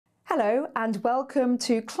Hello and welcome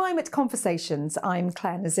to Climate Conversations. I'm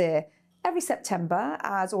Clare Nasir. Every September,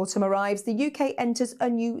 as autumn arrives, the UK enters a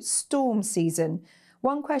new storm season.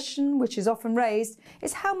 One question which is often raised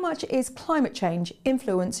is how much is climate change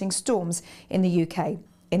influencing storms in the UK?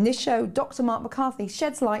 In this show, Dr. McCarthy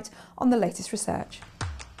sheds light on the latest research.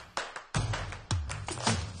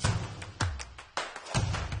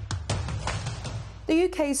 The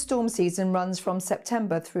UK's storm season runs from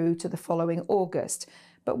September through to the following August.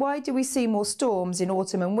 But why do we see more storms in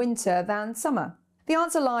autumn and winter than summer? The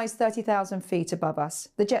answer lies 30,000 feet above us.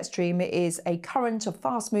 The jet stream is a current of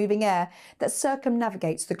fast-moving air that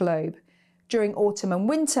circumnavigates the globe. During autumn and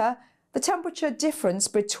winter, the temperature difference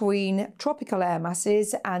between tropical air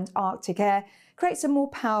masses and Arctic air creates a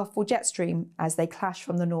more powerful jet stream as they clash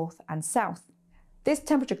from the north and south. This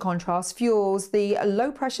temperature contrast fuels the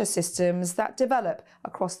low-pressure systems that develop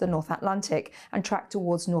across the North Atlantic and track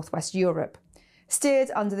towards northwest Europe,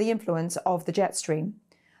 steered under the influence of the jet stream.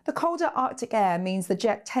 The colder Arctic air means the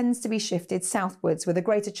jet tends to be shifted southwards, with a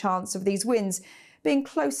greater chance of these winds being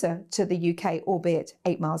closer to the UK, albeit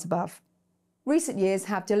 8 miles above. Recent years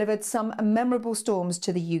have delivered some memorable storms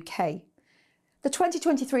to the UK. The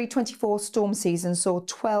 2023-24 storm season saw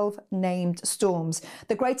 12 named storms,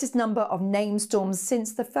 the greatest number of named storms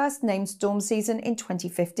since the first named storm season in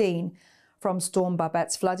 2015. From Storm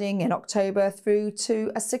Babette's flooding in October through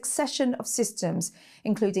to a succession of systems,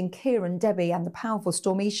 including Kieran, Debbie and the powerful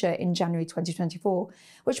Storm Isha in January 2024,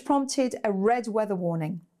 which prompted a red weather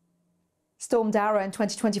warning. Storm Dara in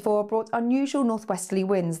 2024 brought unusual northwesterly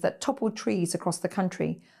winds that toppled trees across the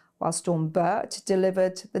country, while Storm Bert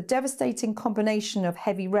delivered the devastating combination of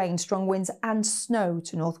heavy rain, strong winds and snow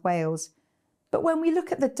to North Wales. But when we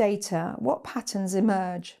look at the data, what patterns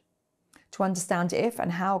emerge? To understand if and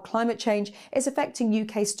how climate change is affecting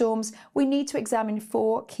UK storms, we need to examine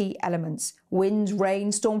 4 key elements: wind,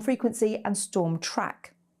 rain, storm frequency and storm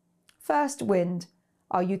track. First, wind.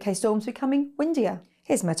 Are UK storms becoming windier?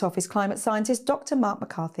 Here's Met Office climate scientist Dr.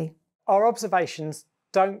 McCarthy. Our observations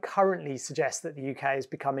don't currently suggest that the UK is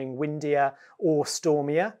becoming windier or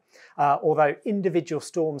stormier, although individual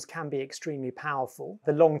storms can be extremely powerful.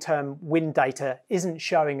 The long-term wind data isn't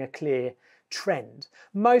showing a clear trend.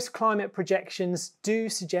 Most climate projections do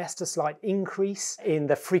suggest a slight increase in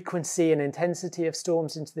the frequency and intensity of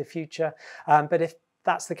storms into the future, but if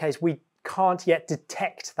that's the case, we can't yet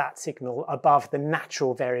detect that signal above the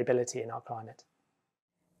natural variability in our climate.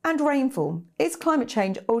 And rainfall. Is climate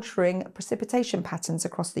change altering precipitation patterns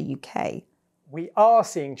across the UK? We are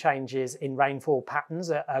seeing changes in rainfall patterns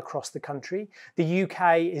across the country. The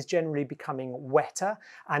UK is generally becoming wetter,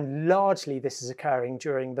 and largely this is occurring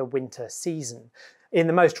during the winter season. In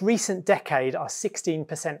the most recent decade are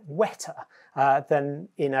 16% wetter than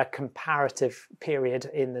in a comparative period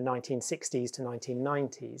in the 1960s to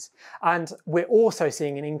 1990s. And we're also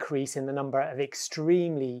seeing an increase in the number of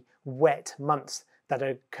extremely wet months that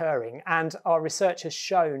are occurring. And our research has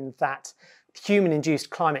shown that human-induced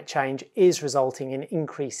climate change is resulting in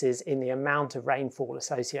increases in the amount of rainfall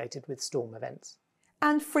associated with storm events.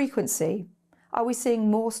 And frequency. Are we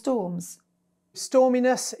seeing more storms?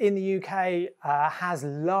 Storminess in the UK has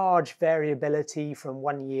large variability from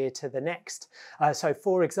one year to the next. So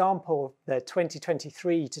for example, the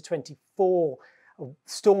 2023 to 24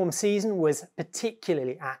 storm season was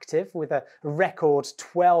particularly active, with a record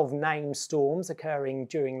 12 named storms occurring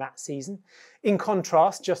during that season. In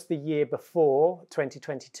contrast, just the year before,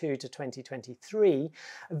 2022 to 2023,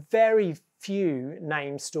 very few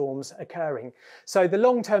named storms occurring. So the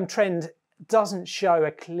long-term trend doesn't show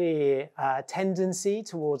a clear tendency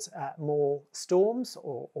towards more storms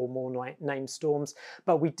or more named storms,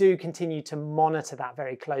 but we do continue to monitor that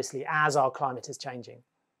very closely as our climate is changing.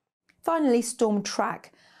 Finally, storm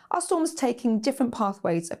track. Are storms taking different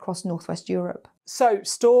pathways across northwest Europe? So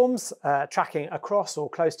storms tracking across or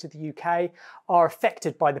close to the UK are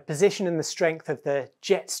affected by the position and the strength of the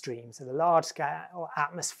jet stream, so the large-scale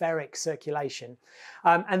atmospheric circulation.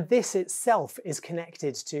 And this itself is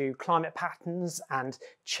connected to climate patterns and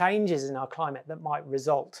changes in our climate that might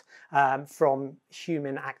result from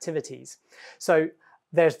human activities. So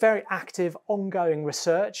there's very active ongoing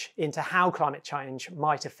research into how climate change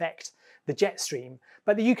might affect the jet stream,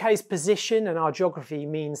 but the UK's position and our geography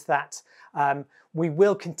means that we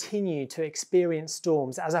will continue to experience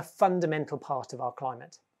storms as a fundamental part of our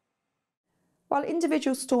climate. While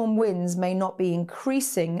individual storm winds may not be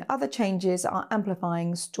increasing, other changes are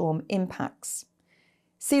amplifying storm impacts.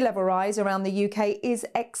 Sea level rise around the UK is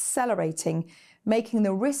accelerating, making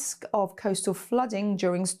the risk of coastal flooding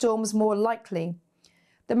during storms more likely.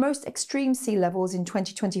 The most extreme sea levels in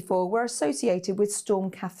 2024 were associated with Storm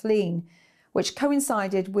Kathleen, which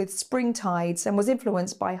coincided with spring tides and was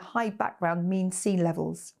influenced by high background mean sea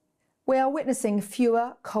levels. We are witnessing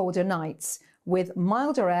fewer, colder nights, with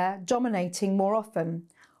milder air dominating more often.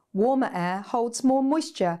 Warmer air holds more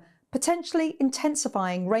moisture, potentially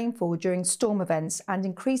intensifying rainfall during storm events and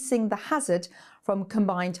increasing the hazard from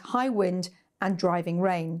combined high wind and driving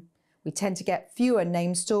rain. We tend to get fewer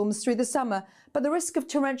named storms through the summer, but the risk of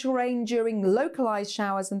torrential rain during localised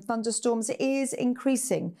showers and thunderstorms is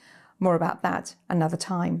increasing. More about that another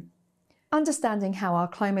time. Understanding how our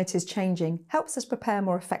climate is changing helps us prepare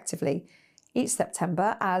more effectively. Each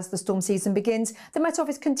September, as the storm season begins, the Met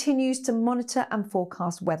Office continues to monitor and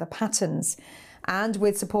forecast weather patterns, and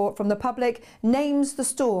with support from the public, names the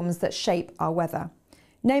storms that shape our weather.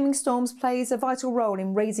 Naming storms plays a vital role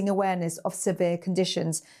in raising awareness of severe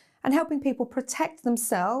conditions and helping people protect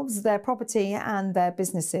themselves, their property and their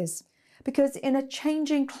businesses. Because in a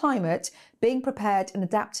changing climate, being prepared and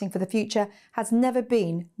adapting for the future has never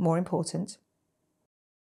been more important.